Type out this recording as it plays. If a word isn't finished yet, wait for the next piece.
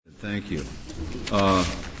Thank you.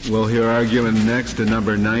 We'll hear argument next to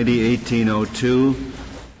number 90-1802,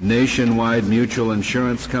 Nationwide Mutual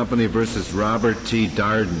Insurance Company versus Robert T.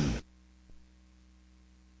 Darden.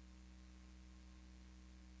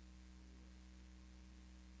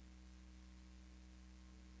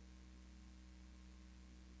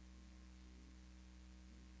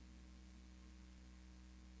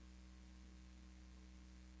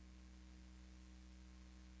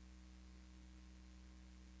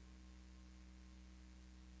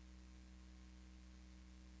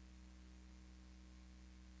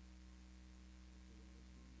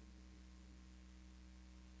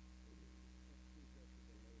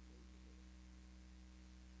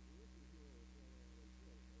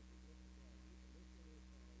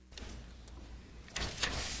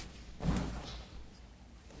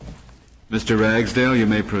 Mr. Ragsdale, you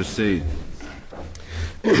may proceed.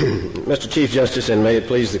 Mr. Chief Justice, and may it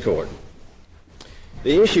please the Court.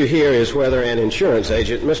 The issue here is whether an insurance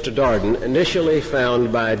agent, Mr. Darden, initially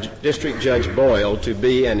found by District Judge Boyle to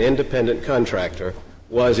be an independent contractor,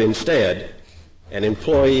 was instead an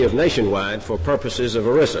employee of Nationwide for purposes of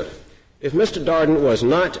ERISA. If Mr. Darden was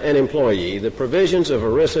not an employee, the provisions of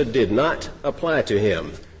ERISA did not apply to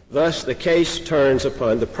him. Thus, the case turns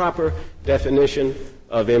upon the proper definition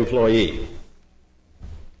of employee.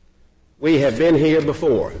 We have been here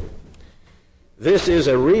before. This is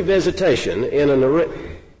a revisitation in an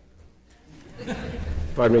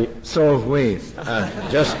Pardon me? So have we.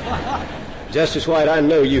 Justice White, I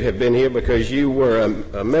know you have been here because you were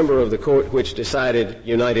a member of the court which decided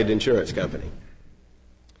United Insurance Company.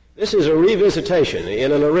 This is a revisitation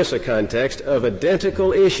in an ERISA context of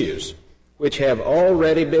identical issues which have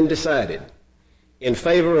already been decided in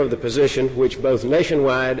favor of the position which both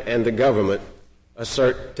Nationwide and the government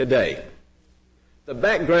assert today. The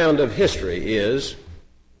background of history is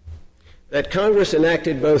that Congress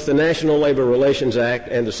enacted both the National Labor Relations Act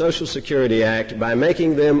and the Social Security Act by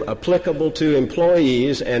making them applicable to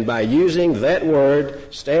employees and by using that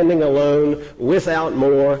word, standing alone, without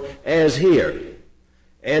more, as here.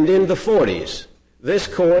 And in the 40s, this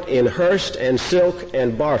court in Hearst and Silk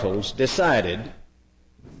and Bartles decided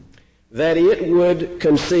that it would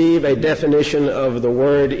conceive a definition of the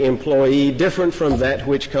word employee different from that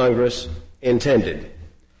which Congress intended.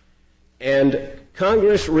 And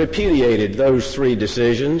Congress repudiated those three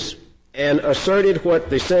decisions and asserted what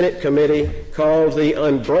the Senate committee called the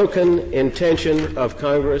unbroken intention of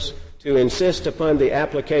Congress to insist upon the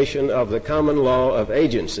application of the common law of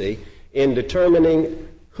agency in determining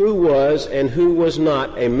who was and who was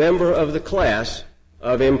not a member of the class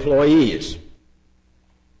of employees.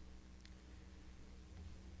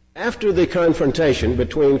 After the confrontation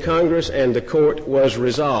between Congress and the court was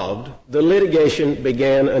resolved, the litigation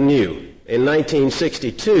began anew. In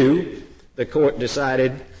 1962, the court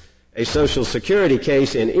decided a Social Security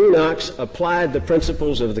case in Enox applied the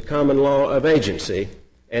principles of the common law of agency,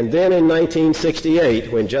 and then in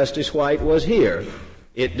 1968, when Justice White was here,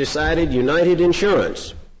 it decided United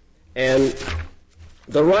Insurance. And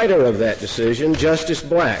the writer of that decision, Justice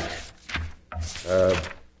Black,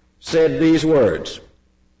 said these words,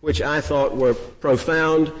 which I thought were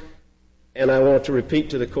profound, and I want to repeat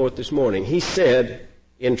to the court this morning. He said,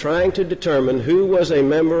 in trying to determine who was a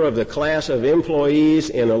member of the class of employees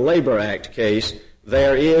in a Labor Act case,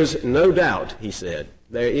 there is no doubt, he said,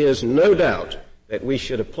 there is no doubt that we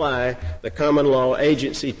should apply the common law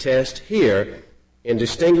agency test here in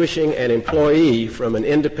distinguishing an employee from an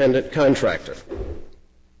independent contractor.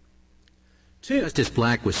 Justice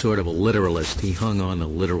Black was sort of a literalist. He hung on the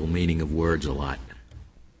literal meaning of words a lot.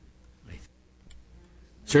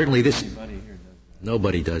 Certainly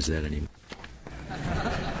nobody does that anymore.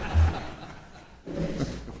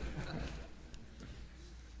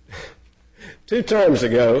 Two terms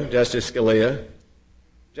ago, Justice Scalia,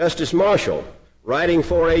 Justice Marshall, writing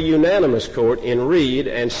for a unanimous court in Reed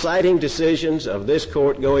and citing decisions of this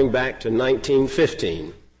court going back to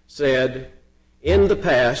 1915, said, in the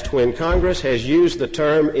past, when Congress has used the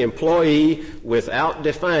term employee without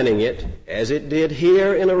defining it, as it did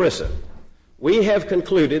here in ERISA, we have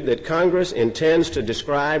concluded that Congress intends to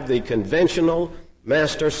describe the conventional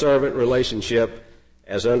master-servant relationship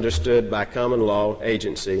as understood by common law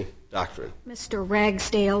agency doctrine. Mr.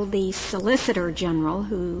 Ragsdale, the Solicitor General,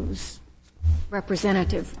 whose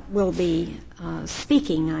representative will be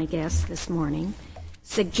speaking, I guess, this morning,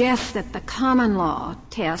 suggests that the common law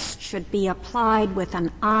test should be applied with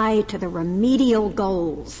an eye to the remedial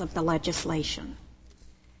goals of the legislation.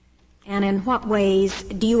 And in what ways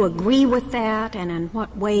do you agree with that, and in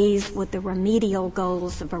what ways would the remedial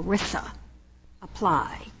goals of ERISA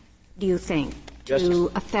apply, do you think,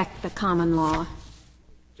 to affect the common law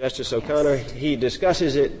Justice O'Connor, he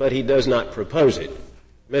discusses it, but he does not propose it.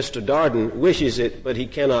 Mr. Darden wishes it, but he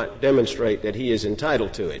cannot demonstrate that he is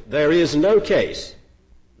entitled to it. There is no case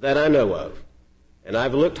that I know of, and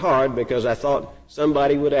I've looked hard because I thought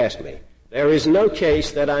somebody would ask me. There is no case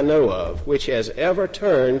that I know of which has ever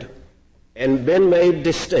turned and been made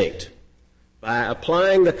distinct by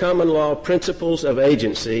applying the common law principles of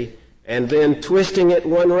agency and then twisting it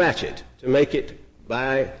one ratchet to make it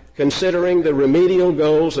by considering the remedial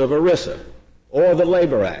goals of ERISA or the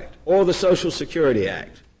Labor Act or the Social Security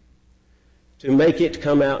Act to make it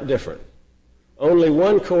come out different. Only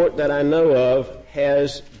one court that I know of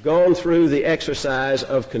has gone through the exercise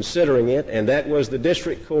of considering it, and that was the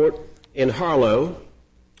district court in Harlow,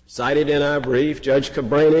 cited in our brief. Judge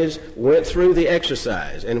Cabranes went through the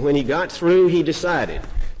exercise, and when he got through, he decided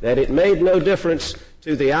that it made no difference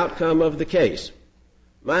to the outcome of the case.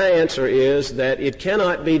 My answer is that it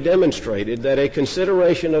cannot be demonstrated that a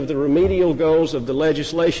consideration of the remedial goals of the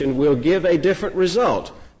legislation will give a different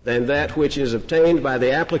result than that which is obtained by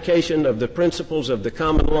the application of the principles of the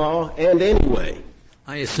common law and anyway.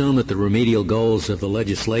 I assume that the remedial goals of the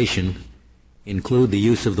legislation include the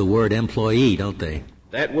use of the word employee, don't they?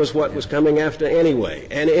 That was what was coming after anyway.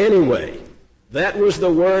 And anyway, that was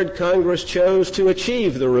the word Congress chose to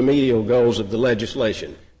achieve the remedial goals of the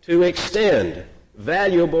legislation, to extend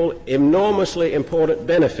valuable, enormously important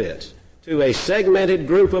benefits to a segmented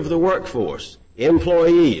group of the workforce,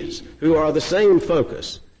 employees, who are the same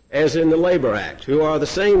focus as in the Labor Act, who are the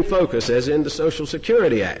same focus as in the Social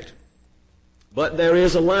Security Act. But there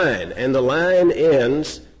is a line, and the line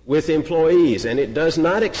ends with employees, and it does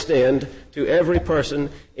not extend to every person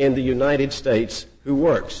in the United States who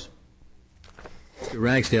works. Mr.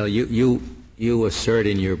 Ragsdale, you assert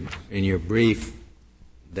in your brief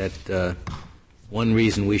that one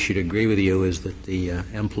reason we should agree with you is that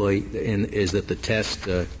the test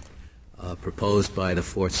proposed by the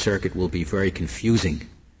Fourth Circuit will be very confusing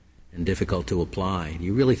and difficult to apply. Do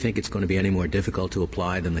you really think it's going to be any more difficult to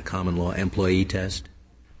apply than the common law employee test?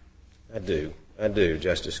 I do,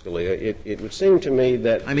 Justice Scalia. It would seem to me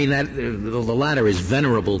that... I mean, that the latter is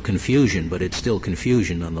venerable confusion, but it's still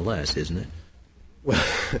confusion nonetheless, isn't it? Well,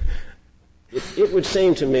 it would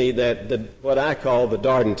seem to me that what I call the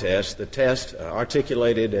Darden test, the test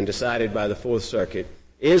articulated and decided by the Fourth Circuit,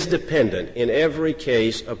 is dependent in every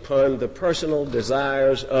case upon the personal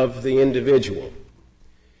desires of the individual.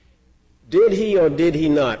 Did he or did he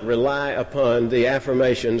not rely upon the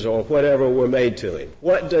affirmations or whatever were made to him?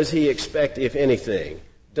 What does he expect, if anything?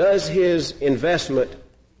 Does his investment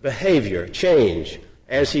behavior change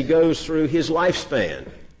as he goes through his lifespan?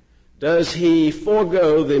 Does he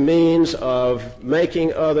forego the means of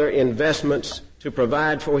making other investments to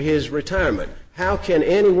provide for his retirement? How can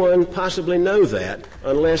anyone possibly know that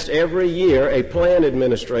unless every year a plan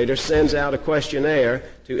administrator sends out a questionnaire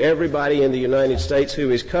to everybody in the United States who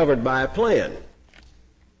is covered by a plan?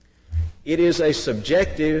 It is a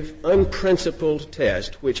subjective, unprincipled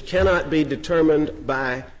test which cannot be determined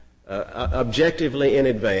by objectively in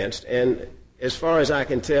advance, and as far as I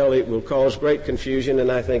can tell, it will cause great confusion,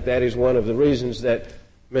 and I think that is one of the reasons that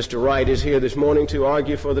Mr. Wright is here this morning to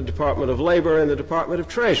argue for the Department of Labor and the Department of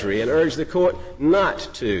Treasury and urge the Court not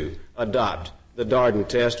to adopt the Darden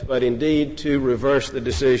test, but indeed to reverse the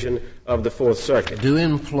decision of the Fourth Circuit. Do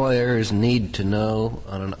employers need to know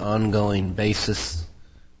on an ongoing basis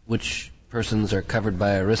which persons are covered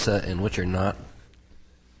by ERISA and which are not?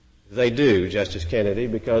 They do, Justice Kennedy,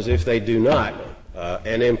 because if they do not,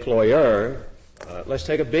 an employer, let's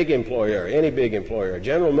take a big employer, any big employer.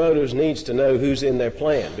 General Motors needs to know who's in their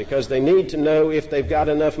plan because they need to know if they've got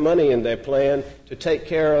enough money in their plan to take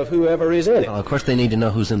care of whoever is in it. Well, of course they need to know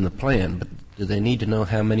who's in the plan, but do they need to know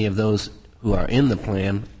how many of those who are in the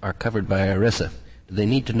plan are covered by ERISA? Do they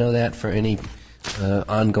need to know that for any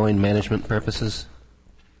ongoing management purposes?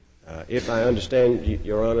 If I understand,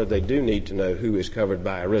 Your Honor, they do need to know who is covered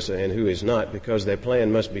by ERISA and who is not because their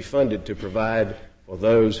plan must be funded to provide for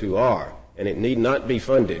those who are, and it need not be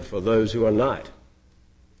funded for those who are not.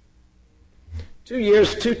 2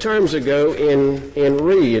 terms ago in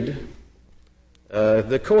Reed,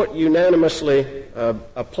 the Court unanimously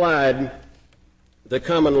applied the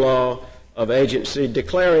common law of agency,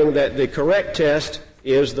 declaring that the correct test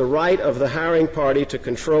is the right of the hiring party to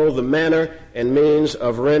control the manner and means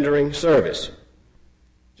of rendering service.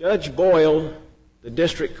 Judge Boyle, the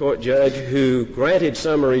district court judge who granted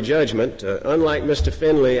summary judgment, unlike Mr.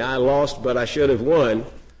 Finley, I lost but I should have won,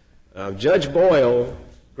 Judge Boyle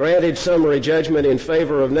granted summary judgment in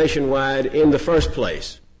favor of Nationwide in the first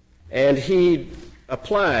place. And he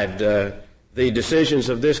applied the decisions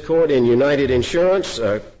of this court in United Insurance,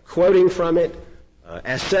 quoting from it,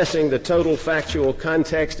 assessing the total factual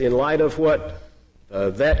context in light of what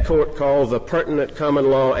that court called the pertinent common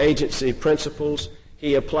law agency principles.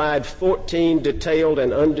 He applied 14 detailed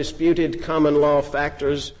and undisputed common law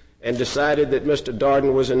factors and decided that Mr.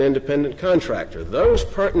 Darden was an independent contractor. Those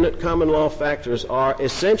pertinent common law factors are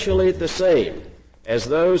essentially the same as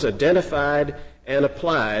those identified and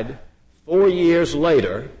applied 4 years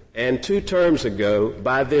later and 2 terms ago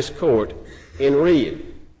by this court in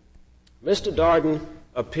Reed. Mr. Darden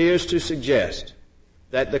appears to suggest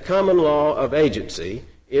that the common law of agency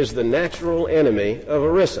is the natural enemy of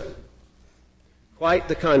ERISA. Quite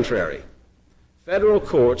the contrary. Federal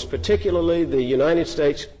courts, particularly the United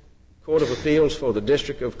States Court of Appeals for the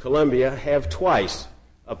District of Columbia, have twice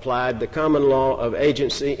applied the common law of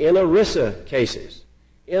agency in ERISA cases,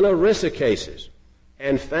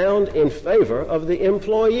 and found in favor of the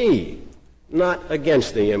employee, not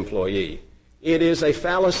against the employee. It is a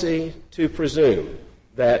fallacy to presume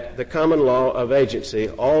that the common law of agency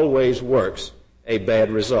always works a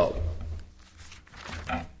bad result.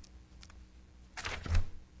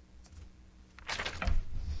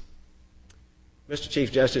 Mr.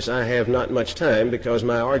 Chief Justice, I have not much time because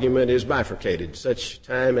my argument is bifurcated. Such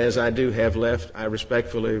time as I do have left, I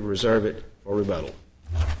respectfully reserve it for rebuttal.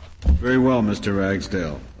 Very well, Mr.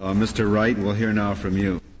 Ragsdale. Mr. Wright, we'll hear now from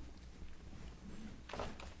you.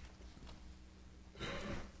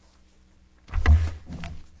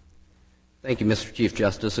 Thank you, Mr. Chief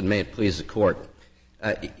Justice, and may it please the Court.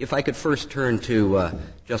 If I could first turn to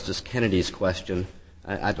Justice Kennedy's question,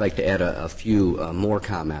 I'd like to add a few more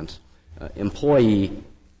comments. Employee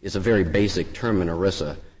is a very basic term in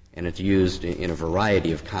ERISA, and it's used in a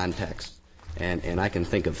variety of contexts. And I can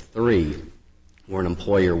think of 3 where an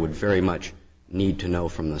employer would very much need to know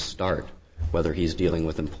from the start whether he's dealing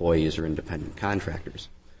with employees or independent contractors.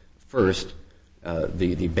 First,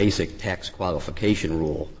 the basic tax qualification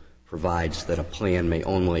rule provides that a plan may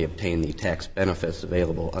only obtain the tax benefits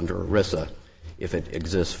available under ERISA if it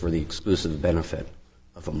exists for the exclusive benefit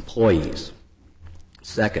of employees.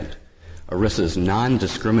 Second, ERISA's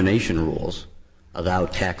non-discrimination rules allow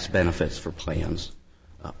tax benefits for plans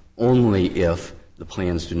only if the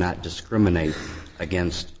plans do not discriminate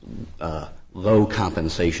against low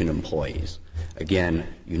compensation employees. Again,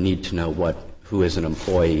 you need to know who is an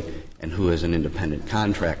employee and who is an independent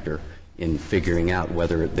contractor in figuring out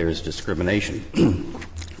whether there is discrimination.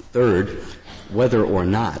 Third, whether or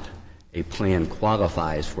not a plan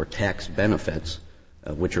qualifies for tax benefits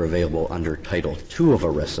which are available under Title II of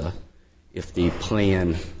ERISA, if the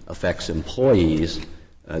plan affects employees,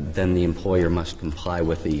 then the employer must comply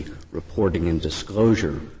with the reporting and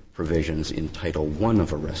disclosure provisions in Title I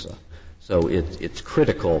of ERISA. So it's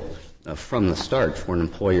critical from the start for an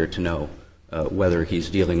employer to know whether he's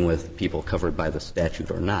dealing with people covered by the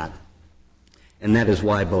statute or not. And that is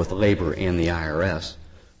why both labor and the IRS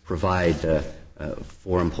provide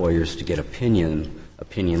for employers to get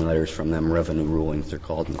opinion letters from them, revenue rulings they're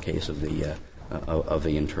called in the case of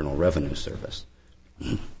the Internal Revenue Service.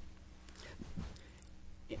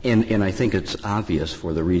 And I think it's obvious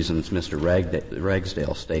for the reasons Mr.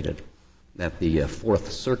 Ragsdale stated that the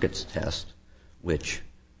Fourth Circuit's test, which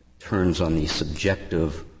turns on the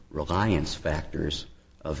subjective reliance factors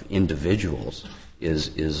of individuals,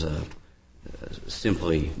 is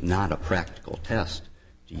simply not a practical test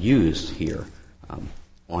to use here.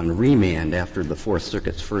 On remand, after the Fourth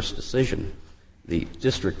Circuit's first decision, the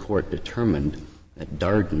district court determined that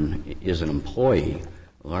Darden is an employee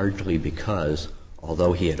largely because,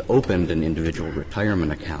 although he had opened an individual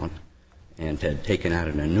retirement account and had taken out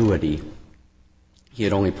an annuity, he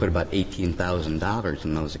had only put about $18,000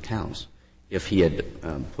 in those accounts. If he had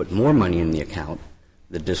put more money in the account,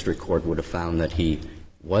 the district court would have found that he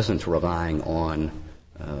wasn't relying on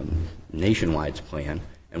Nationwide's plan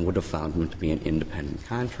and would have found him to be an independent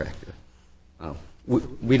contractor.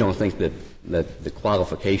 We don't think that the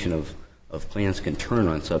qualification of plans can turn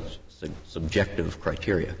on such subjective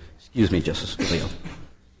criteria. Excuse me, Justice Scalia.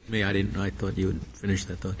 I thought you had finished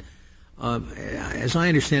that thought. As I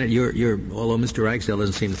understand it, although Mr. Ragsdale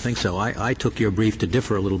doesn't seem to think so, I took your brief to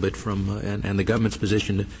differ a little bit from, and the government's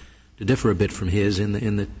position to differ a bit from his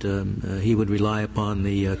in that he would rely upon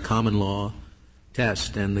the common law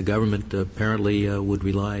test, and the government apparently would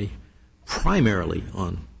rely primarily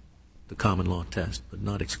on the common law test, but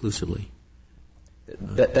not exclusively.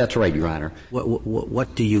 That's right, Your Honor.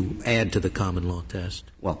 What do you add to the common law test?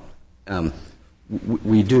 Well,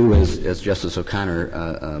 we do, as Justice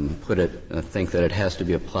O'Connor put it, think that it has to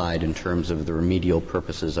be applied in terms of the remedial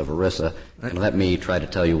purposes of ERISA. And let me try to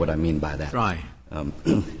tell you what I mean by that. Try.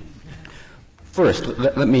 First,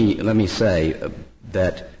 let me say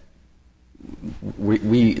that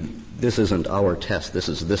this isn't our test. This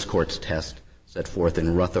is this Court's test set forth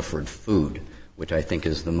in Rutherford Food, which I think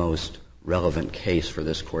is the most relevant case for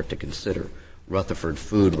this Court to consider. Rutherford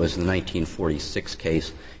Food was the 1946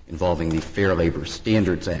 case involving the Fair Labor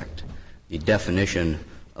Standards Act. The definition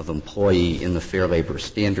of employee in the Fair Labor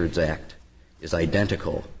Standards Act is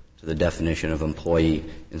identical to the definition of employee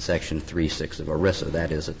in Section 3.6 of ERISA.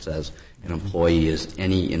 That is, it says an employee is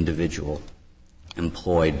any individual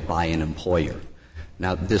employed by an employer.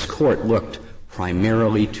 Now, this Court looked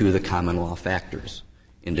primarily to the common law factors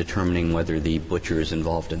in determining whether the butchers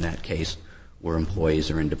involved in that case were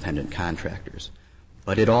employees or independent contractors.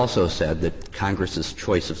 But it also said that Congress's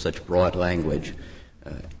choice of such broad language,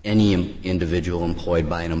 any individual employed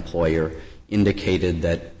by an employer, indicated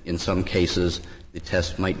that in some cases the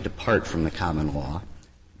test might depart from the common law.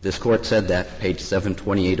 This Court said that, page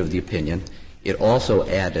 728 of the opinion. It also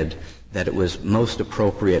added that it was most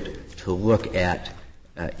appropriate to look at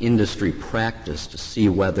industry practice to see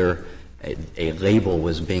whether a label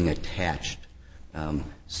was being attached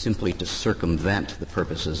simply to circumvent the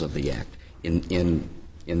purposes of the Act. In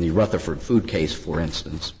the Rutherford Food case, for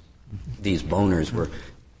instance, these boners were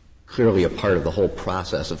clearly a part of the whole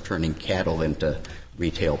process of turning cattle into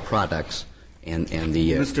retail products. And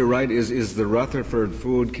the Mr. Wright, is the Rutherford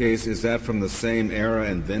Food case, is that from the same era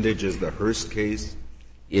and vintage as the Hearst case?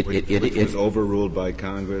 Which was overruled by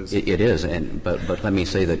Congress? It is, but let me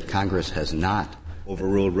say that Congress has not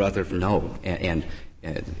overruled Rutherford. No,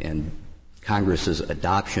 and Congress's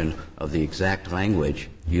adoption of the exact language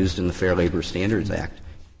used in the Fair Labor Standards Act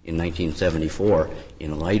in 1974,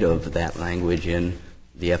 in light of that language in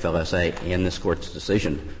the FLSA and this Court's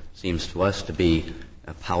decision, seems to us to be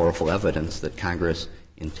powerful evidence that Congress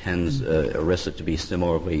intends ERISA to be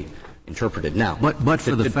similarly interpreted. Now, but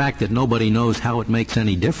for the fact that nobody knows how it makes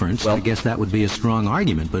any difference, well, I guess that would be a strong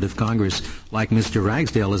argument. But if Congress, like Mr.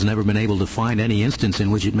 Ragsdale, has never been able to find any instance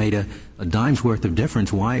in which it made a dime's worth of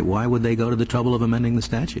difference, why would they go to the trouble of amending the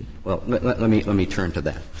statute? Well, let me turn to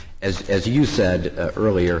that. As you said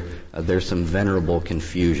earlier, there's some venerable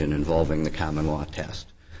confusion involving the common law test.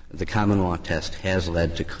 The common law test has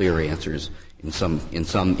led to clear answers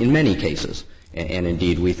in many cases, and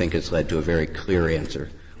indeed we think it's led to a very clear answer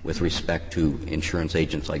with respect to insurance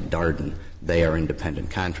agents like Darden. They are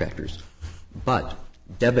independent contractors. But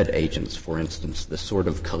debit agents, for instance, the sort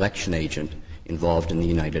of collection agent involved in the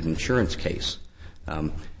United Insurance case,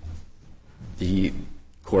 the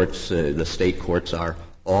courts, the state courts are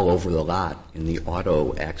all over the lot in the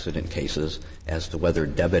auto accident cases as to whether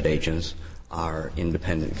debit agents are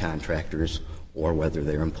independent contractors or whether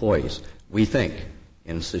they're employees. We think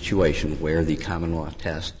in a situation where the common law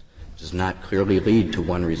test does not clearly lead to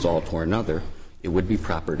one result or another, it would be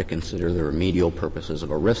proper to consider the remedial purposes of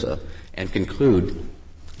ERISA and conclude,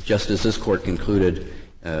 just as this Court concluded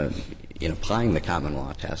in applying the common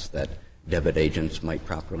law test, that debit agents might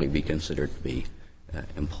properly be considered to be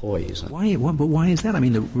employees. But why is that? I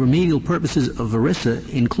mean, the remedial purposes of ERISA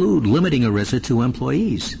include limiting ERISA to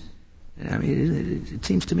employees. I mean, it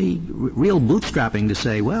seems to me real bootstrapping to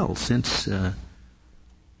say, well, since,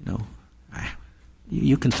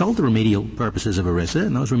 you consult the remedial purposes of ERISA,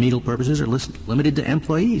 and those remedial purposes are limited to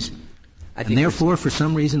employees. And therefore, for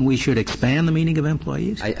some reason, we should expand the meaning of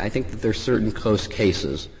employees? I think that there are certain close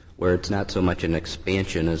cases where it's not so much an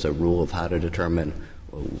expansion as a rule of how to determine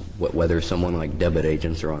whether someone like debit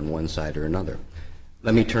agents are on one side or another.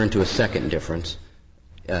 Let me turn to a second difference.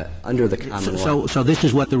 Under the common law. So this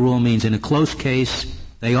is what the rule means. In a close case,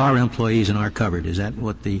 they are employees and are covered. Is that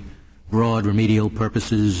what the broad remedial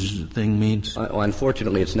purposes thing means?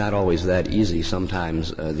 Unfortunately, it's not always that easy.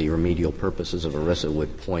 Sometimes the remedial purposes of ERISA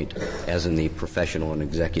would point, as in the professional and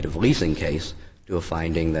executive leasing case, to a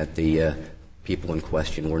finding that the people in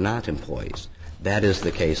question were not employees. That is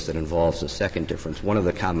the case that involves a second difference. One of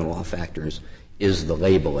the common law factors is the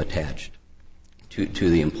label attached to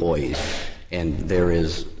the employees. And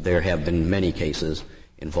there have been many cases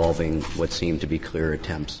involving what seem to be clear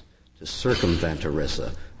attempts to circumvent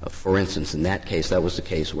ERISA. For instance, in that case, that was the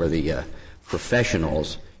case where the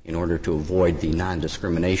professionals, in order to avoid the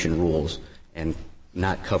non-discrimination rules and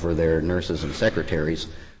not cover their nurses and secretaries,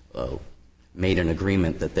 made an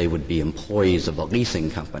agreement that they would be employees of a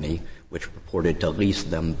leasing company which purported to lease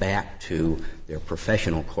them back to their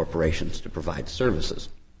professional corporations to provide services.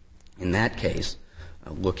 In that case,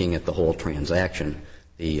 looking at the whole transaction,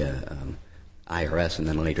 the IRS and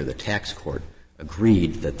then later the tax court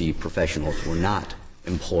agreed that the professionals were not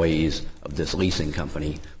employees of this leasing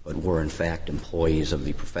company, but were in fact employees of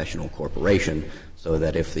the professional corporation, so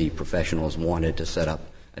that if the professionals wanted to set up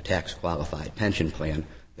a tax-qualified pension plan,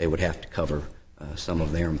 they would have to cover some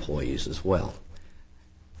of their employees as well.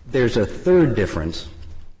 There's a third difference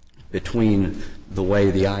between the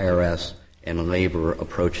way the IRS and labor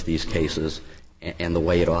approach these cases and the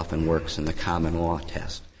way it often works in the common law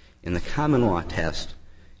test. In the common law test,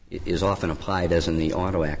 it is often applied, as in the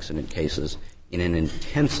auto accident cases, in an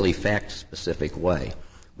intensely fact-specific way.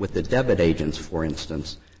 With the debit agents, for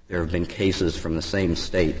instance, there have been cases from the same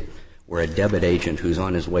state where a debit agent who's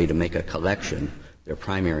on his way to make a collection, their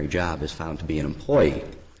primary job is found to be an employee.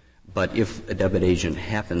 But if a debit agent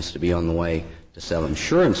happens to be on the way to sell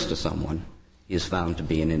insurance to someone, he is found to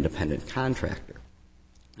be an independent contractor.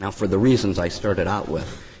 Now, for the reasons I started out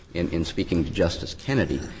with in speaking to Justice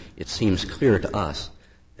Kennedy, it seems clear to us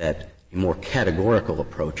that a more categorical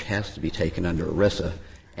approach has to be taken under ERISA,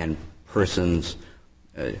 and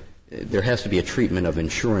there has to be a treatment of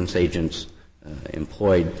insurance agents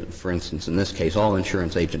employed, for instance, in this case, all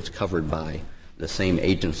insurance agents covered by the same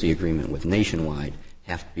agency agreement with Nationwide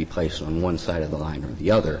have to be placed on one side of the line or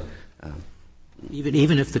the other.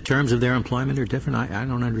 Even if the terms of their employment are different? I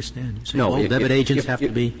don't understand. You say no, all debit agents have to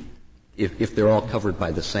be? If they're all covered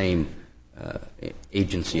by the same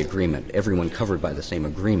agency agreement, everyone covered by the same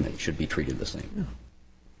agreement should be treated the same. Yeah.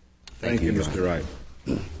 Thank you, Mr. Wright.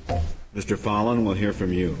 Mr. Fallon, we'll hear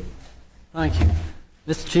from you. Thank you.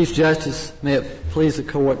 Mr. Chief Justice, may it please the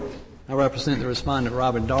Court, I represent the respondent,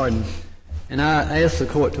 Robert Darden, and I ask the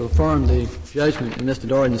Court to affirm the judgment in Mr.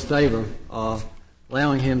 Darden's favor,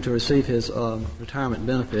 allowing him to receive his retirement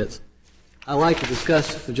benefits. I'd like to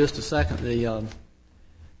discuss for just a second the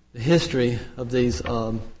history of these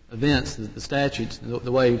events, the statutes,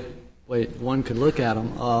 the way one could look at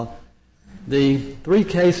them. The three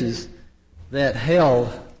cases that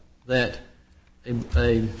held that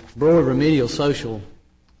a broad remedial social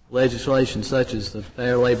legislation such as the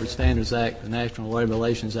Fair Labor Standards Act, the National Labor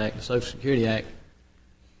Relations Act, the Social Security Act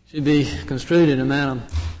should be construed in a manner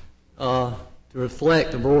to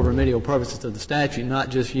reflect the broad remedial purposes of the statute, not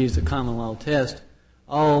just use the common law test,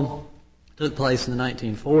 all took place in the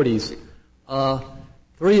 1940s.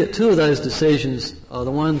 Two of those decisions,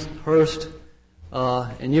 the ones Hearst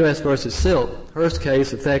and U.S. versus Silk. Hearst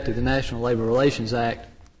case affected the National Labor Relations Act.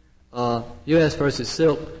 U.S. versus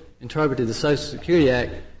Silk interpreted the Social Security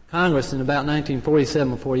Act. Congress in about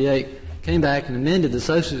 1947 or 48 came back and amended the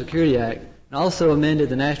Social Security Act and also amended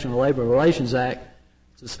the National Labor Relations Act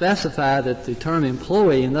to specify that the term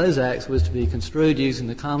employee in those acts was to be construed using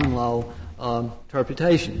the common law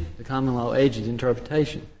interpretation, the common law agent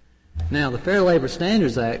interpretation. Now, the Fair Labor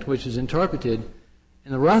Standards Act, which is interpreted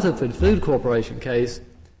in the Rutherford Food Corporation case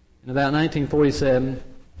in about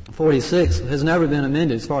 1947-46, has never been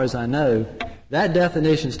amended as far as I know. That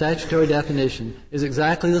definition, statutory definition, is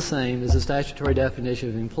exactly the same as the statutory definition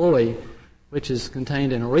of employee, which is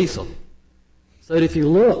contained in ERISA. So that if you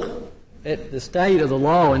look at the state of the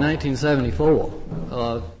law in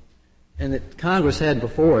 1974, and that Congress had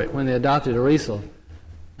before it when they adopted ERISA,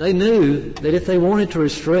 they knew that if they wanted to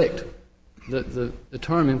restrict the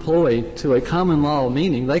term employee to a common law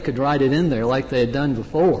meaning, they could write it in there like they had done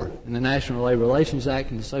before in the National Labor Relations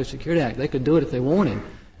Act and the Social Security Act. They could do it if they wanted.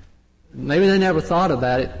 Maybe they never thought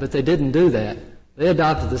about it, but they didn't do that. They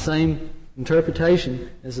adopted the same interpretation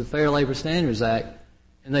as the Fair Labor Standards Act,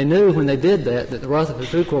 and they knew when they did that the Rutherford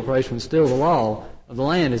Food Corporation was still the law of the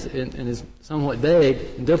land and is somewhat vague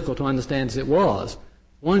and difficult to understand as it was.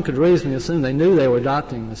 One could reasonably assume they knew they were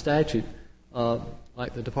adopting a statute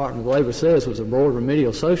like the Department of Labor says was a broad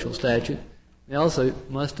remedial social statute. They also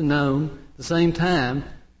must have known at the same time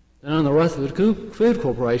that on the Rutherford Food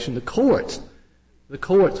Corporation, the courts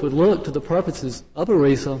would look to the purposes of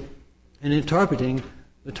ERISA in interpreting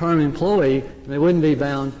the term employee, and they wouldn't be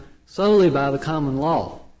bound solely by the common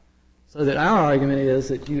law. So that our argument is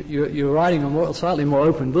that you're writing a slightly more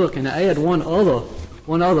open book, and to add one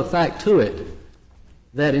other fact to it,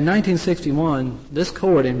 that in 1961, this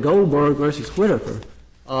court in Goldberg versus Whitaker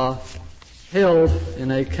held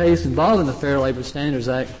in a case involving the Fair Labor Standards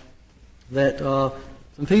Act that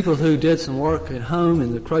some people who did some work at home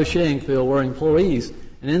in the crocheting field were employees,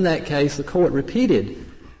 and in that case, the court repeated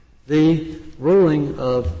the ruling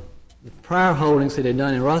of the prior holdings that it had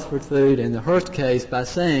done in Rutherford Food and the Hearst case by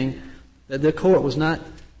saying that the court was not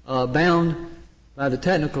bound by the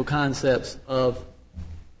technical concepts of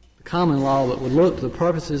the common law, but would look to the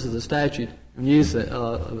purposes of the statute and use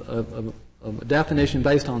a definition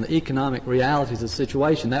based on the economic realities of the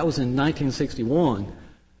situation. That was in 1961.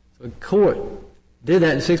 So the court did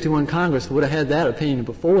that in 61. Congress would have had that opinion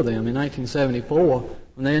before them in 1974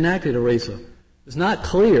 when they enacted ERISA. It's not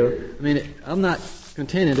clear. I mean, I'm not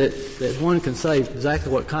contending that one can say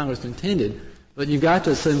exactly what Congress intended, But you've got to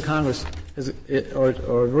assume Congress has,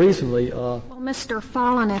 or reasonably. Well, Mr.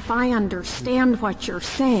 Fallon, if I understand what you're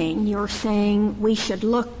saying we should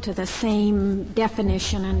look to the same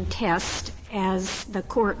definition and test as the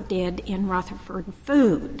court did in Rutherford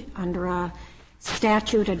Food under a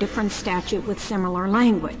different statute with similar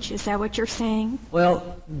language. Is that what you're saying?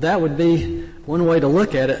 Well, that would be one way to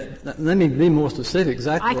look at it. Let me be more specific.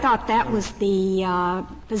 Exactly. I thought that was the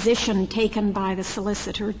position taken by the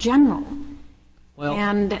Solicitor General. Well,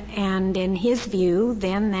 and in his view,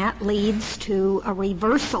 then that leads to a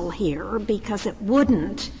reversal here because it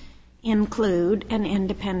wouldn't include an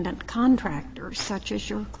independent contractor such as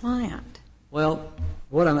your client. Well,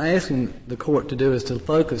 what I'm asking the court to do is to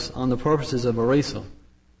focus on the purposes of ERISA,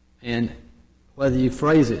 and whether you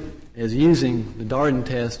phrase it as using the Darden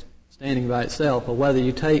test standing by itself, or whether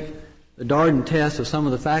you take the Darden test of some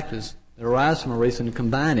of the factors that arise from ERISA and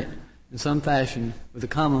combine it in some fashion with the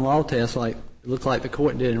common law test like it looks like the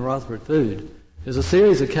court did in Rutherford Food. There's a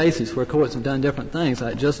series of cases where courts have done different things,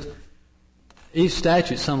 like just each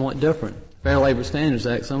statute's somewhat different. Fair Labor Standards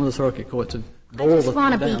Act, some of the circuit courts have boiled it down. I just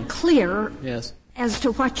want to be clear as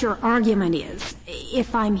to what your argument is.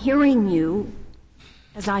 If I'm hearing you,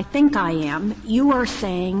 as I think I am, you are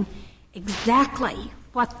saying exactly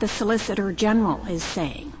what the Solicitor General is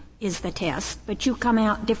saying is the test, but you come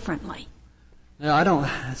out differently. No, I don't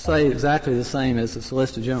say exactly the same as the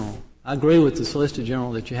Solicitor General. I agree with the Solicitor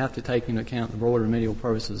General that you have to take into account the broad remedial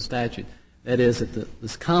purposes of the statute. That is, that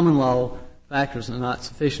the common law factors are not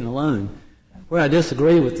sufficient alone. Where I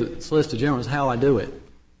disagree with the Solicitor General is how I do it.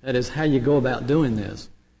 That is, how you go about doing this.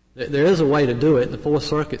 There is a way to do it. The Fourth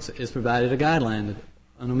Circuit has provided a guideline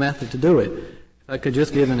and a method to do it. If I could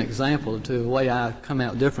just give an example to the way I come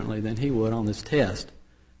out differently than he would on this test.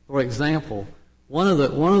 For example, one of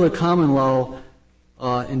the common law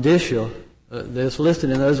indicia that's listed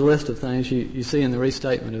in those list of things you see in the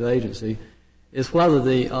restatement of agency is whether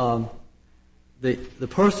the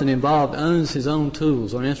person involved owns his own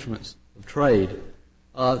tools or instruments of trade.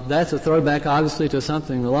 That's a throwback, obviously, to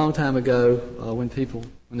something a long time ago when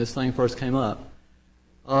this thing first came up.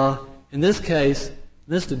 In this case,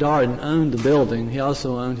 Mr. Darden owned the building. He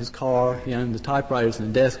also owned his car. He owned the typewriters and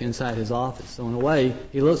the desk inside his office. So in a way,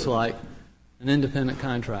 he looks like an independent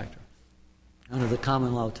contractor under the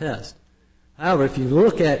common law test. However, if you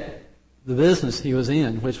look at the business he was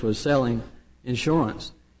in, which was selling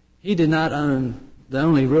insurance, he did not own the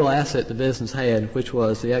only real asset the business had, which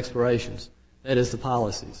was the expirations. That is, the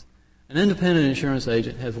policies. An independent insurance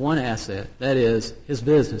agent has one asset, that is, his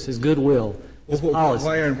business, his goodwill, his policy.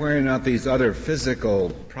 Why are not these other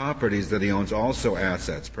physical properties that he owns also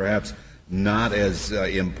assets? Perhaps not as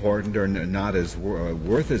important or not as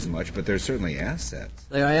worth as much, but they're certainly assets.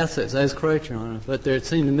 They are assets. That is correct, Your Honor. But it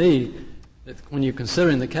seemed to me that when you're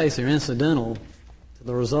considering the case, they're incidental to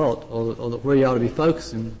the result or where you ought to be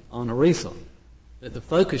focusing on ERISA. That the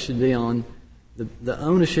focus should be on the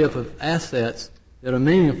ownership of assets that are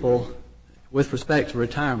meaningful with respect to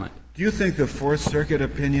retirement. Do you think the Fourth Circuit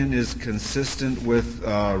opinion is consistent with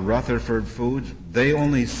Rutherford Foods? They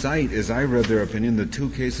only cite, as I read their opinion, the two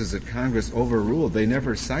cases that Congress overruled. They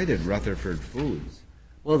never cited Rutherford Foods.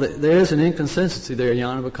 Well, there is an inconsistency there, Your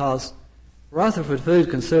Honor, because Rutherford Foods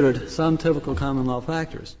considered some typical common law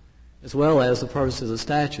factors as well as the purposes of the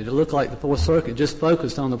statute. It looked like the Fourth Circuit just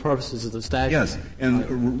focused on the purposes of the statute. Yes,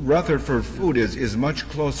 and Rutherford Foods is much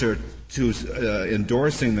closer to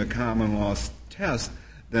endorsing the common law test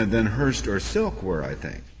than Hearst or Silk were, I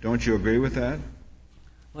think. Don't you agree with that?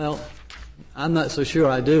 Well, I'm not so sure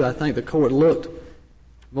I do. I think the court looked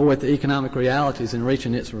more at the economic realities in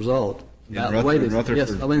reaching its result. About the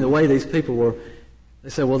way these people were, they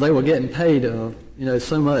said, well, they were getting paid,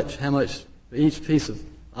 so much, how much for each piece of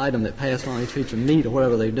item that passed on, each piece of meat or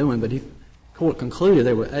whatever they were doing. But the court concluded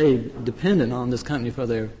they were, dependent on this company for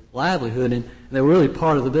their livelihood, and they were really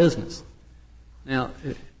part of the business. Now,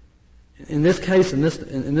 in this case, in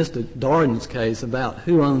Mr. Darden's case about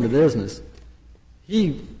who owned the business,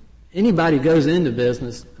 anybody goes into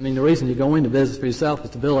business, the reason you go into business for yourself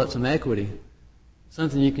is to build up some equity,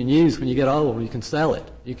 something you can use when you get old. You can sell it.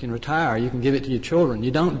 You can retire. You can give it to your children.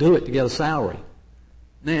 You don't do it to get a salary.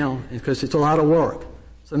 Now, because it's a lot of work.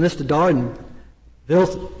 So Mr. Darden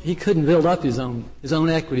he couldn't build up his own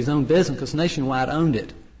equity, his own business, because Nationwide owned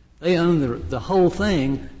it. They owned the whole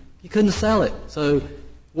thing. He couldn't sell it. So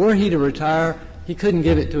were he to retire, he couldn't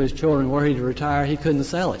give it to his children. Were he to retire, he couldn't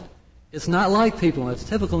sell it. It's not like people. It's a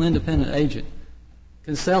typical independent agent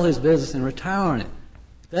can sell his business and retire on it.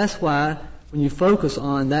 That's why when you focus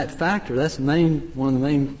on that factor, that's one of the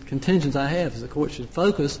main contentions I have, is the court should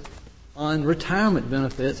focus on retirement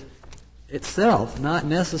benefits itself, not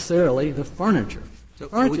necessarily the furniture.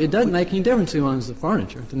 It doesn't make any difference who owns the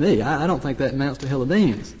furniture. To me, I don't think that amounts to hill of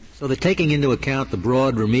beans. So the taking into account the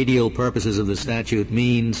broad remedial purposes of the statute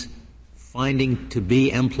means finding to be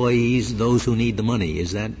employees those who need the money.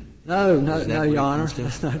 Is that? No, Your Honor.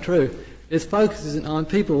 That's not true. It focuses on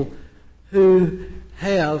people who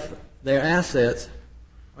have their assets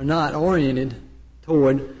are not oriented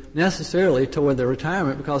necessarily toward their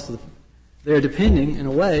retirement because they're depending, in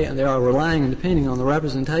a way, and they are relying and depending on the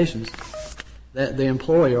representations that the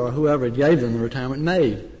employer or whoever gave them the retirement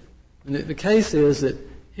made. And the case is that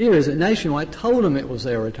here is that Nationwide told them it was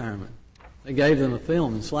their retirement. They gave them a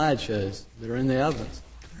film and slideshows that are in the evidence.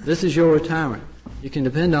 This is your retirement. You can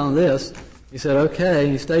depend on this. He said, okay,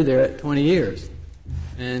 and he stayed there at 20 years.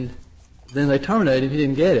 And then they terminated him. He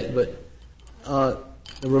didn't get it. But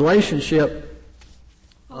the relationship...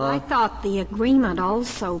 Well, I thought the agreement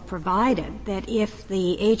also provided that if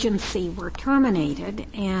the agency were terminated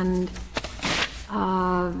and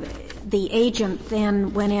the agent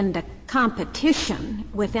then went into competition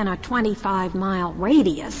within a 25-mile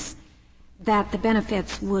radius, that the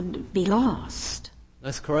benefits would be lost.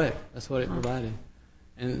 That's correct. That's what it provided.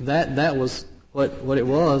 And that was what it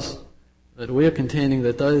was, but we're contending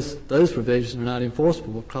that those provisions are not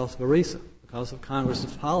enforceable because of ERISA, because of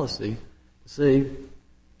Congress's policy to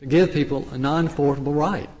give people a non-enforceable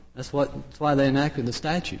right. That's why they enacted the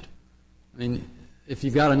statute. I mean, if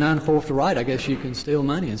you've got a non-enforceable right, I guess you can steal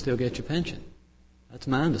money and still get your pension. That's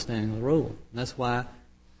my understanding of the rule. And that's why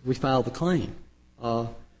we filed the claim.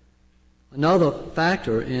 Another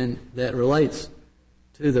factor that relates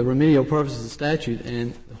to the remedial purposes of the statute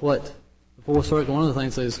and what the Fourth Circuit, one of the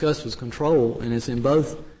things they discussed was control, and it's in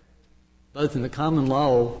both in the common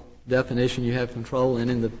law definition you have control and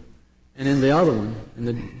in the other one, in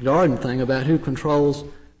the Darden thing about who controls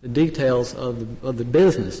the details of the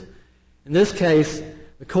business. In this case,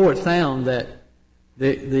 the court found that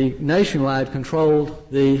the Nationwide controlled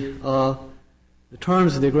the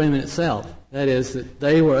terms of the agreement itself. That is, that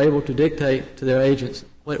they were able to dictate to their agents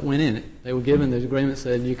what went in it. They were given the agreement that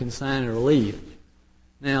said you can sign it or leave.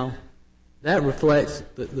 Now, that reflects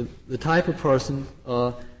the type of person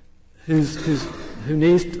who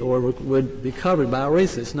needs or would be covered by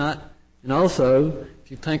ERISA. It's not, and also,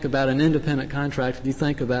 if you think about an independent contract, if you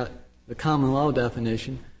think about the common law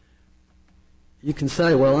definition, you can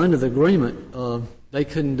say, well, under the agreement, they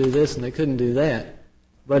couldn't do this and they couldn't do that.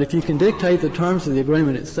 But if you can dictate the terms of the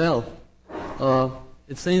agreement itself,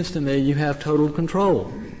 it seems to me you have total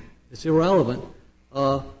control. It's irrelevant.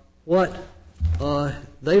 They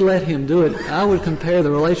let him do it. I would compare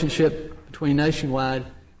the relationship between Nationwide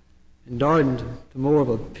and Darden to more of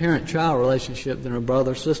a parent-child relationship than a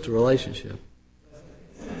brother-sister relationship.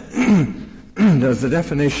 Does the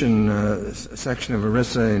definition section of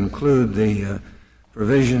ERISA include the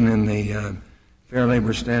provision in the Fair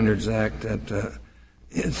Labor Standards Act that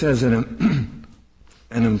it says that an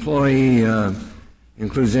employee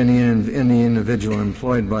includes any individual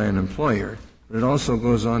employed by an employer, but it also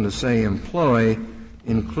goes on to say employ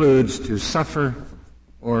includes to suffer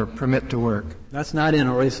or permit to work. That's not in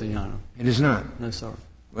ERISA, Your Honor. It is not? No, sir.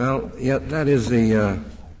 Well, yet that is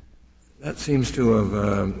that seems to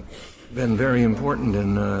have been very important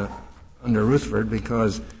under Rutherford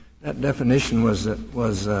because that definition was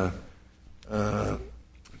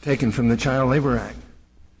taken from the Child Labor Act.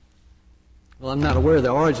 Well, I'm not aware of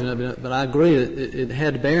the origin of it, but I agree that it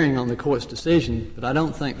had bearing on the court's decision, but I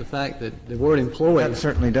don't think the fact that the word employee... That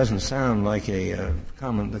certainly doesn't sound like the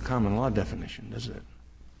common law definition, does it?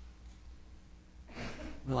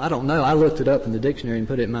 Well, I don't know. I looked it up in the dictionary and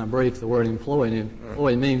put it in my brief, the word employee. And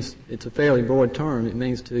employee means, it's a fairly broad term. It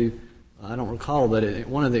means to, I don't recall, but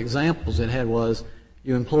one of the examples it had was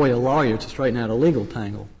you employ a lawyer to straighten out a legal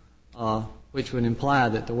tangle, which would imply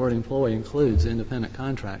that the word employee includes independent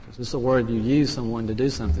contractors. It's a word you use someone to do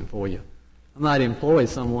something for you. I might employ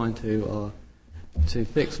someone to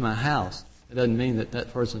fix my house. It doesn't mean that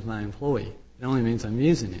that person's my employee. It only means I'm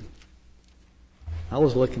using him. I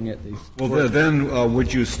was looking at these. Well, then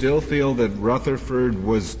would you still feel that Rutherford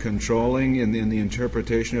was controlling in the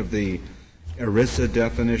interpretation of the ERISA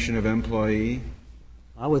definition of employee?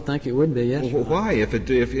 I would think it would be, yes. Well, why? If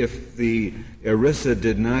the ERISA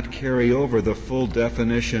did not carry over the full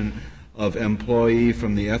definition of employee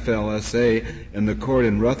from the FLSA, and the court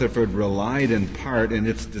in Rutherford relied in part in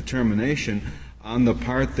its determination on the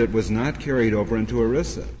part that was not carried over into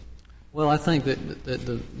ERISA. Well, I think that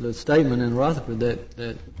the statement in Rutherford that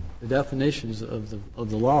the definitions of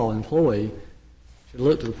the law employee should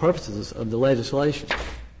look to the purposes of the legislation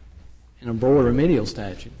in a broad remedial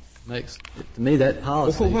statute. To me, that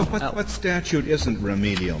policy. What statute isn't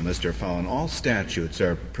remedial, Mr. Fallon? All statutes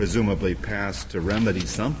are presumably passed to remedy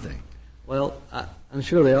something. Well, I'm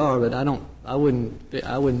sure they are, but I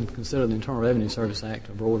wouldn't consider the Internal Revenue Service Act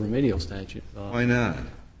a broad remedial statute. Why not?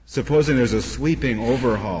 Supposing there's a sweeping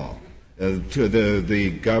overhaul to the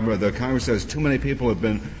government, the Congress says too many people have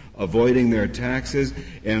been avoiding their taxes,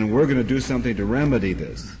 and we're going to do something to remedy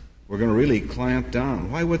this. We're going to really clamp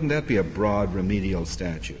down. Why wouldn't that be a broad remedial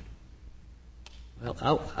statute?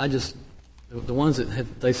 Well, the ones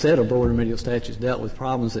that they said are broad remedial statutes dealt with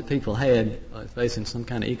problems that people had facing some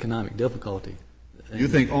kind of economic difficulty. You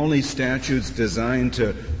think only statutes designed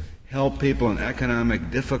to help people in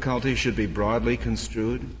economic difficulty should be broadly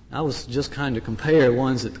construed? I was just kind of compare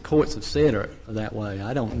ones that the courts have said are that way.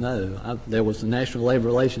 I don't know. There was the National Labor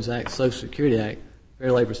Relations Act, Social Security Act,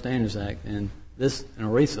 Fair Labor Standards Act, and this and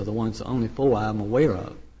ERISA, the ones, the only four I'm aware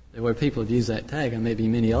of, where people have used that tag, and maybe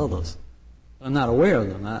many others. I'm not aware of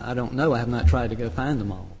them. I don't know. I have not tried to go find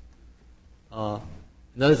them all.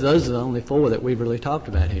 Those are the only four that we've really talked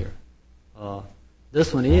about here.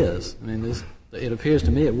 This one is. I mean, it appears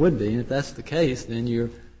to me it would be, and if that's the case, then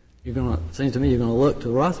seems to me you're going to look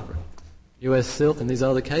to Rutherford, U.S. Silk, and these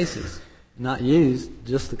other cases, not use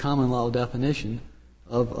just the common law definition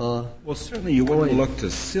of. Well, certainly you wouldn't look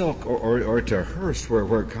to Silk or to Hearst,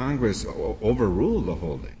 where Congress overruled the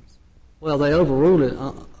holdings. Well, they overruled it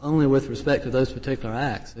only with respect to those particular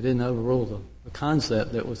acts. They didn't overrule the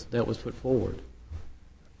concept that was put forward.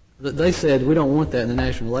 They said we don't want that in the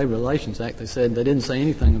National Labor Relations Act. They said they didn't say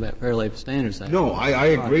anything about Fair Labor Standards Act. No, I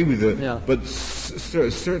agree with it. Yeah. But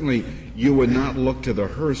certainly you would not look to the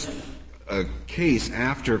Hearst case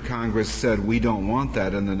after Congress said we don't want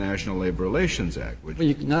that in the National Labor Relations Act, would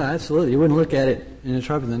you? Well, no, absolutely. You wouldn't look at it in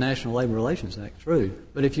interpreting the National Labor Relations Act, true.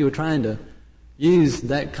 But if you were trying to use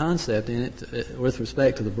that concept in it with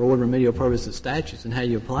respect to the broad remedial purpose of statutes and how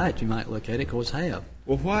you apply it, you might look at it, of course, have.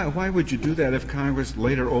 Well, why would you do that if Congress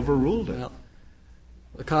later overruled it? Well,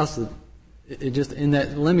 because it just in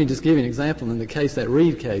that. Let me just give you an example. In the case, that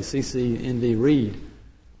Reed case, CCNV Reed,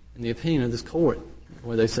 in the opinion of this court,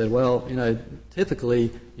 where they said, well,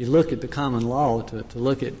 typically you look at the common law to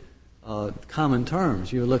look at common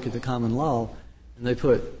terms. You would look at the common law, and they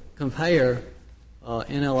compare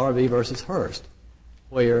NLRB versus Hearst,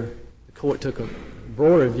 where the court took a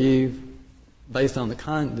broader view based on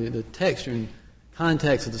the texture and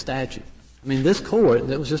context of the statute. I mean, this court,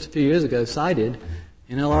 that was just a few years ago, cited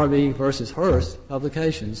in NLRB versus Hearst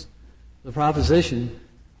publications the proposition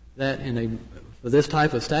that for this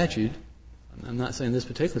type of statute, I'm not saying this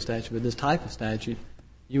particular statute, but this type of statute,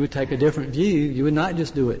 you would take a different view. You would not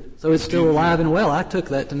just do it. So it's still alive and well. I took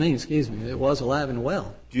that to mean, it was alive and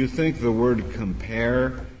well. Do you think the word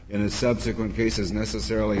compare in a subsequent case is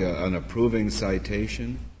necessarily an approving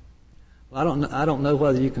citation? Well, I don't know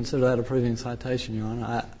whether you consider that approving citation, Your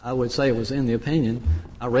Honor. I would say it was in the opinion.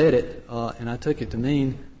 I read it, and I took it to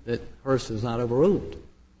mean that Hearst was not overruled.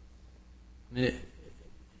 I mean,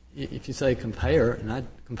 if you say compare, and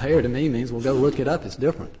compare to me means, well, go look it up. It's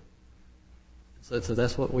different. So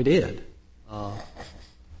that's what we did. I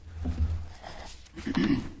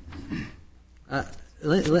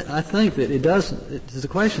think that it does. The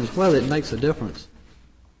question is whether it makes a difference.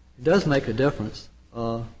 It does make a difference.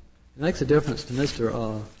 It makes a difference to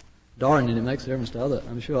Mr. Darden, and it makes a difference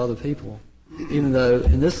to other people. Even though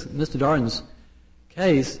in Mr. Darden's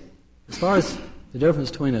case, as far as the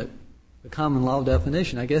difference between the common law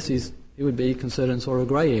definition, I guess he would be considered in sort of a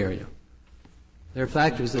gray area. There are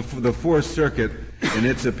factors that the Fourth Circuit, in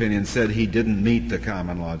its opinion, said he didn't meet the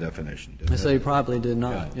common law definition. They say he probably did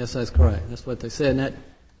not. Yeah. Yes, that's correct. That's what they said. And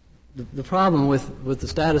the problem with the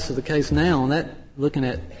status of the case now, and looking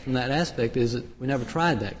at from that aspect, is that we never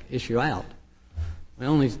tried that issue out. The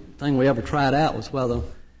only thing we ever tried out was whether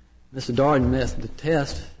Mr. Darden met the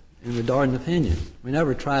test in the Darden opinion. We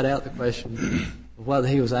never tried out the question of whether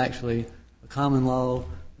he was actually a common law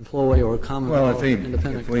employee or a common law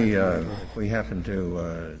independent. If we happen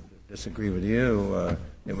to disagree with you,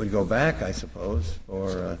 it would go back, I suppose,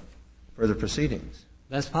 for further proceedings.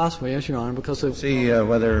 That's possible, yes, Your Honor, because see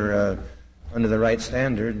whether under the right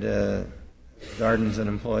standard Darden's an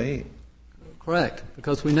employee. Correct,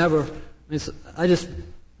 because we never. It's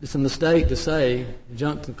a mistake to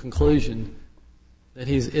jump to the conclusion that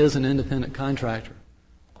he is an independent contractor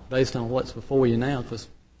based on what's before you now, because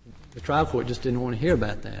the trial court just didn't want to hear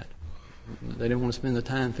about that. They didn't want to spend the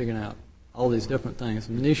time figuring out all these different things,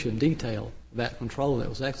 minutiae and detail about control that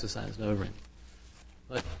was exercised over him.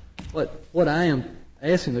 But what I am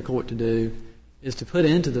asking the court to do is to put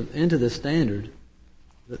into the standard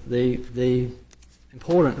the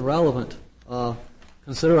important and relevant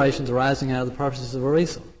considerations arising out of the purposes of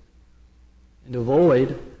ERISA, and to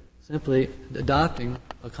avoid simply adopting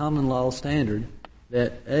a common law standard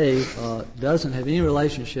that A, doesn't have any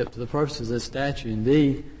relationship to the purposes of this statute, and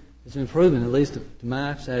B, has been proven, at least to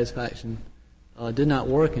my satisfaction, did not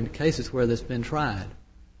work in cases where that's been tried.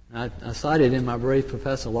 I cited in my brief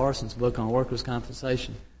Professor Larson's book on workers'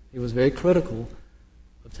 compensation. He was very critical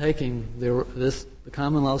of taking the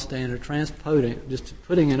common law standard, transposing, just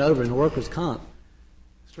putting it over in workers' comp,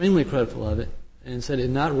 extremely critical of it, and said it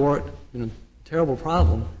had not worked, a terrible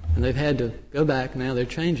problem, and they've had to go back, now they're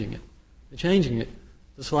changing it. They're changing it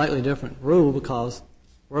to a slightly different rule because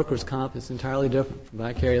workers' comp is entirely different from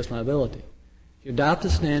vicarious liability. If you adopt a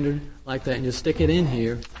standard like that and just stick it in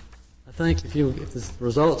here, I think if the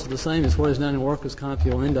results are the same as what is done in workers' comp,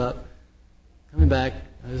 you'll end up coming back,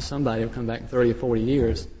 somebody will come back in 30 or 40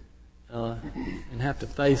 years and have to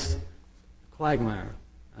face a quagmire.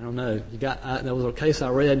 I don't know. There was a case I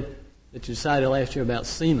read that you cited last year about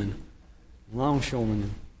seamen,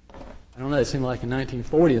 longshoremen. I don't know, it seemed like in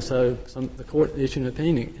 1940 or so, the court issued an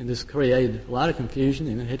opinion, and this created a lot of confusion,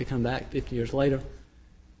 and it had to come back 50 years later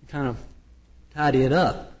and kind of tidy it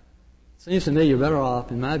up. It seems to me you're better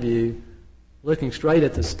off, in my view, looking straight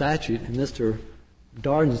at the statute and Mr.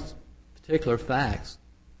 Darden's particular facts,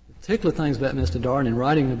 the particular things about Mr. Darden, and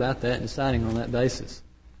writing about that and deciding on that basis.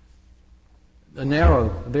 A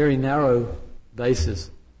very narrow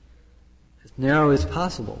basis, as narrow as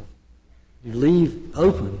possible. You leave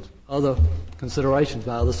open other considerations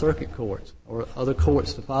by other circuit courts or other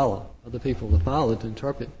courts to follow, other people to follow to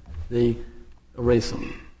interpret the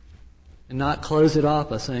ERISA. And not close it off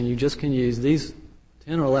by saying you just can use these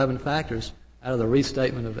 10 or 11 factors out of the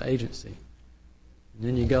restatement of agency. And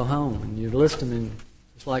then you go home and you list them, and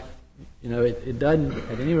it's like, it doesn't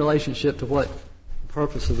have any relationship to what the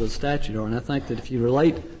purpose of the statute are. And I think that if you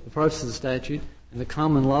relate the purpose of the statute and the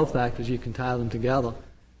common law factors, you can tie them together.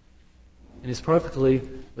 And it's perfectly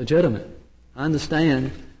legitimate. I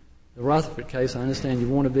understand the Rutherford case. I understand you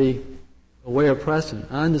want to be aware of precedent.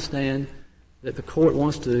 I understand that the court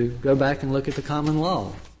wants to go back and look at the common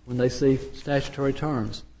law when they see statutory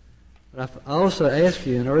terms. But I also ask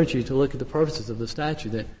you and urge you to look at the purposes of the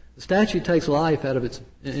statute. That the statute takes life out of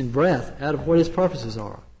in breath, out of what its purposes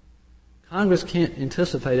are. Congress can't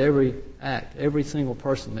anticipate every act, every single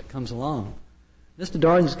person that comes along. Mr.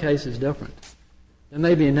 Darden's case is different. There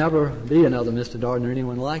may never be another Mr. Darden or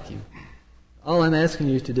anyone like him. All I'm asking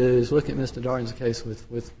you to do is look at Mr. Darden's case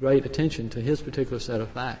with great attention to his particular set of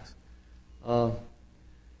facts. If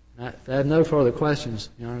I have no further questions,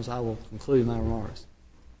 Your Honors, I will conclude my remarks.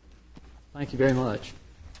 Thank you very much.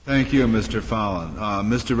 Thank you, Mr. Fallon.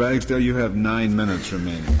 Mr. Ragsdale, you have 9 minutes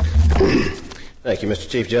remaining. Thank you, Mr.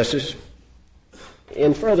 Chief Justice.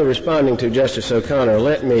 In further responding to Justice O'Connor,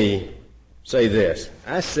 let me say this.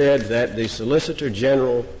 I said that the Solicitor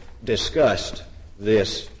General discussed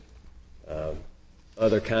this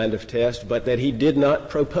other kind of test, but that he did not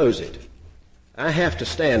propose it. I have to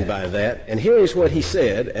stand by that, and here is what he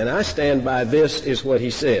said, and I stand by this is what he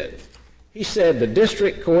said. He said the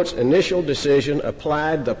district court's initial decision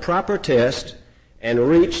applied the proper test and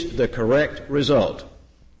reached the correct result.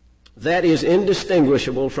 That is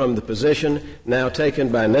indistinguishable from the position now taken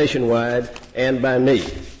by Nationwide and by me.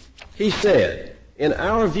 He said, in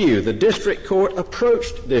our view, the district court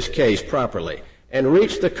approached this case properly and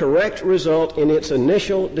reached the correct result in its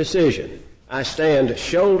initial decision. I stand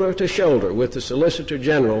shoulder to shoulder with the Solicitor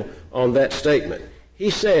General on that statement. He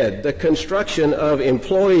said the construction of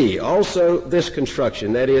employee, also this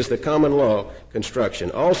construction, that is the common law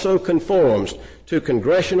construction, also conforms to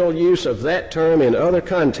congressional use of that term in other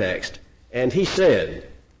contexts. And he said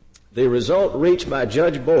the result reached by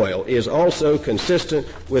Judge Boyle is also consistent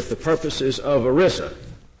with the purposes of ERISA.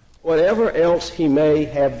 Whatever else he may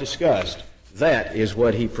have discussed, that is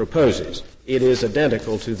what he proposes. It is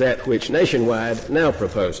identical to that which Nationwide now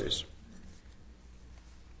proposes.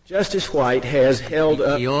 Justice White has held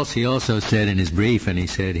up... He also said in his brief, and he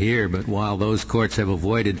said here, but while those courts have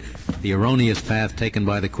avoided the erroneous path taken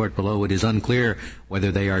by the court below, it is unclear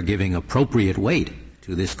whether they are giving appropriate weight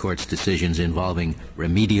to this court's decisions involving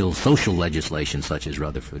remedial social legislation such as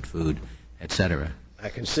Rutherford Food, etc. I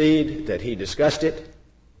concede that he discussed it,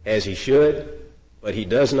 as he should, but he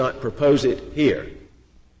does not propose it here.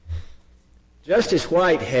 Justice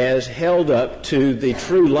White has held up to the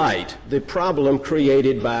true light the problem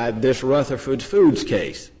created by this Rutherford Foods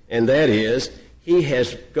case, and that is he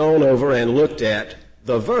has gone over and looked at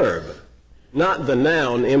the verb, not the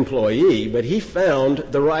noun employee, but he found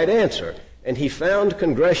the right answer, and he found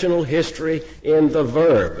congressional history in the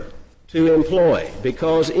verb to employ,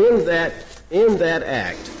 because in that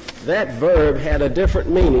act that verb had a different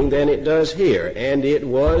meaning than it does here, and it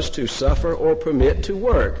was to suffer or permit to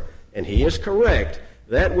work. And he is correct.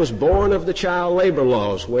 That was born of the child labor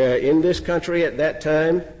laws, where in this country at that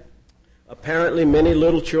time, apparently many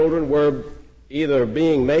little children were either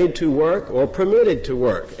being made to work or permitted to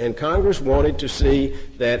work. And Congress wanted to see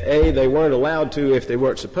that A, they weren't allowed to if they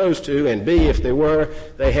weren't supposed to, and B, if they were,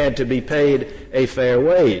 they had to be paid a fair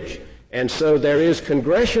wage. And so there is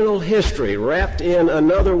congressional history wrapped in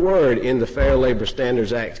another word in the Fair Labor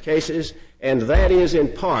Standards Act cases, and that is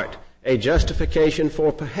in part a justification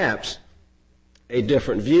for perhaps a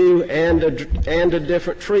different view and a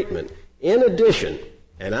different treatment. In addition,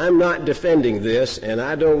 and I'm not defending this, and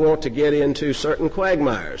I don't want to get into certain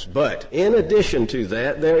quagmires, but in addition to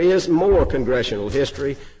that, there is more congressional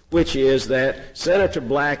history, which is that Senator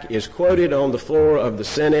Black is quoted on the floor of the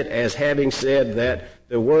Senate as having said that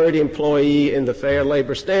the word employee in the Fair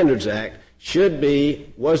Labor Standards Act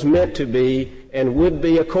was meant to be, and would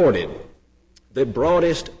be accorded the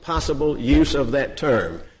broadest possible use of that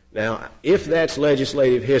term. Now, if that's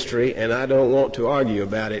legislative history, and I don't want to argue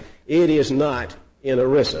about it, it is not in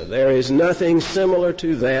ERISA. There is nothing similar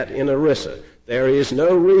to that in ERISA. There is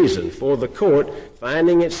no reason for the court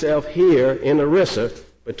finding itself here in ERISA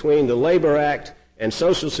between the Labor Act and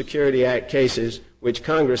Social Security Act cases, which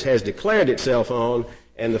Congress has declared itself on,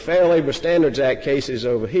 and the Fair Labor Standards Act cases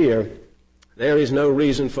over here. There is no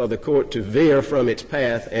reason for the court to veer from its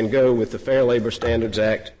path and go with the Fair Labor Standards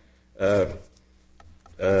Act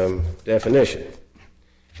definition.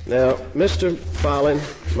 Now, Mr. Fallon,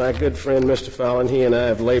 my good friend Mr. Fallon, he and I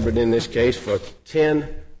have labored in this case for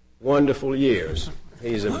 10 wonderful years.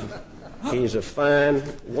 He's a fine,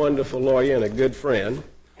 wonderful lawyer and a good friend,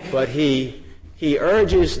 but he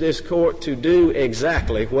urges this court to do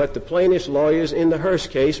exactly what the plaintiff's lawyers in the Hearst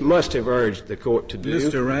case must have urged the court to do.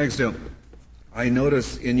 Mr. Ragsdale, I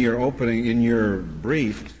notice in your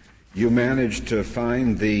brief, you managed to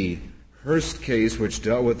find the Hearst case, which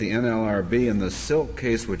dealt with the NLRB, and the Silk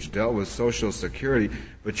case, which dealt with Social Security,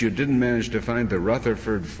 but you didn't manage to find the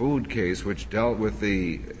Rutherford Food case, which dealt with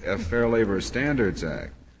the Fair Labor Standards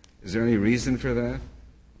Act. Is there any reason for that?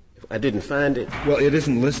 I didn't find it. Well, it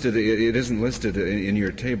isn't listed. It isn't listed in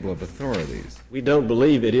your table of authorities. We don't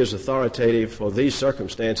believe it is authoritative for these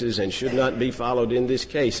circumstances and should not be followed in this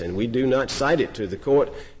case, and we do not cite it to the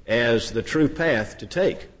court as the true path to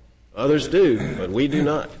take. Others do, but we do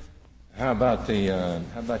not. How about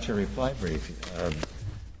your reply brief?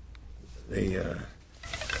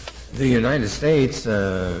 The United States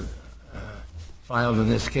filed in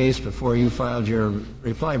this case before you filed your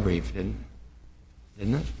reply brief, didn't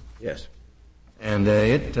it? Yes. And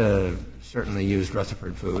it certainly used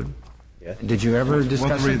Rutherford Food. Yes. Did you ever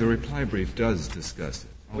discuss it? The reply brief does discuss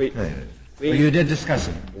it. Okay. Well, you did discuss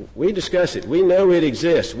it. We discuss it. We know it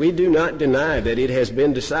exists. We do not deny that it has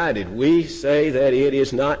been decided. We say that it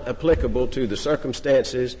is not applicable to the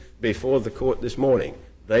circumstances before the court this morning.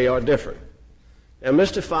 They are different. Now,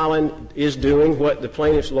 Mr. Fallon is doing what the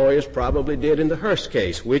plaintiff's lawyers probably did in the Hearst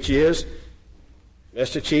case, which is,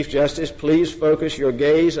 Mr. Chief Justice, please focus your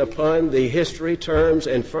gaze upon the history, terms,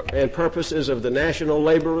 and purposes of the National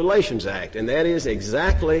Labor Relations Act. And that is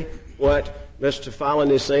exactly what Mr.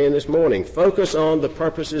 Fallon is saying this morning. Focus on the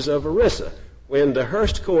purposes of ERISA. When the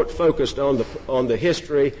Hearst court focused on the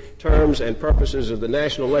history, terms, and purposes of the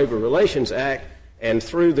National Labor Relations Act and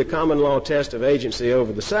threw the common law test of agency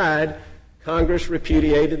over the side, Congress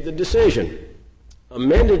repudiated the decision,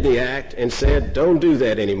 amended the act, and said, don't do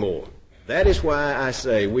that anymore. That is why I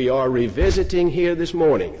say we are revisiting here this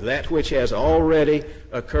morning that which has already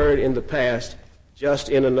occurred in the past, just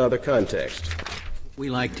in another context. We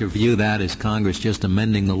like to view that as Congress just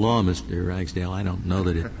amending the law, Mr. Ragsdale. I don't know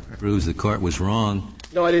that it proves the court was wrong.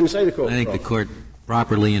 No, I didn't say the court was wrong. I think the court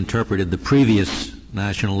properly interpreted the previous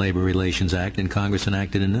National Labor Relations Act, and Congress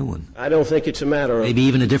enacted a new one. I don't think it's a matter of... Maybe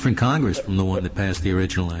even a different Congress from the one that passed the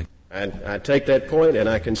original act. I take that point, and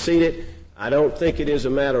I concede it. I don't think it is a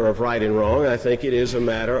matter of right and wrong. I think it is a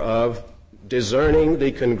matter of discerning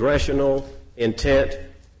the congressional intent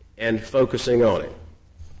and focusing on it.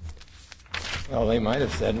 Well, they might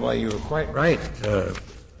have said, well, you were quite right,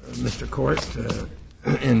 Mr. Court,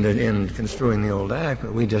 in construing the old act,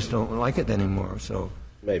 but we just don't like it anymore, so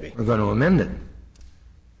maybe we're going to amend it,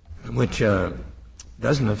 which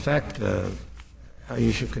doesn't affect how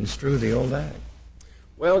you should construe the old act.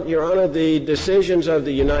 Well, Your Honor, the decision of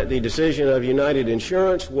United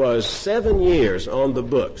Insurance was 7 years on the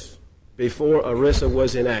books before ERISA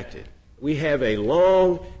was enacted. We have a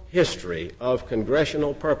long history of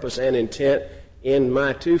congressional purpose and intent in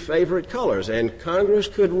my two favorite colors, and Congress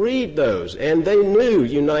could read those, and they knew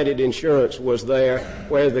United Insurance was there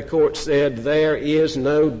where the court said there is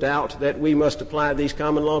no doubt that we must apply these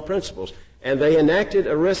common law principles, and they enacted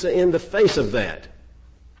ERISA in the face of that.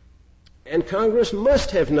 And Congress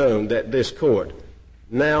must have known that this court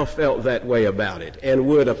now felt that way about it and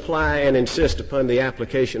would apply and insist upon the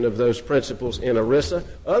application of those principles in ERISA.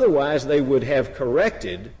 Otherwise, they would have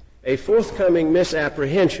corrected a forthcoming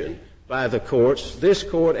misapprehension by the courts, this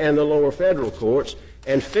court and the lower federal courts,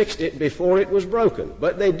 and fixed it before it was broken.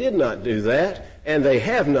 But they did not do that, and they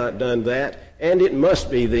have not done that, and it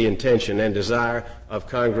must be the intention and desire of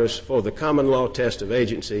Congress for the common law test of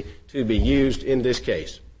agency to be used in this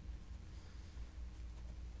case.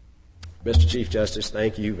 Mr. Chief Justice,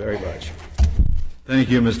 thank you very much. Thank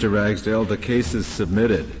you, Mr. Ragsdale. The case is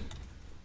submitted.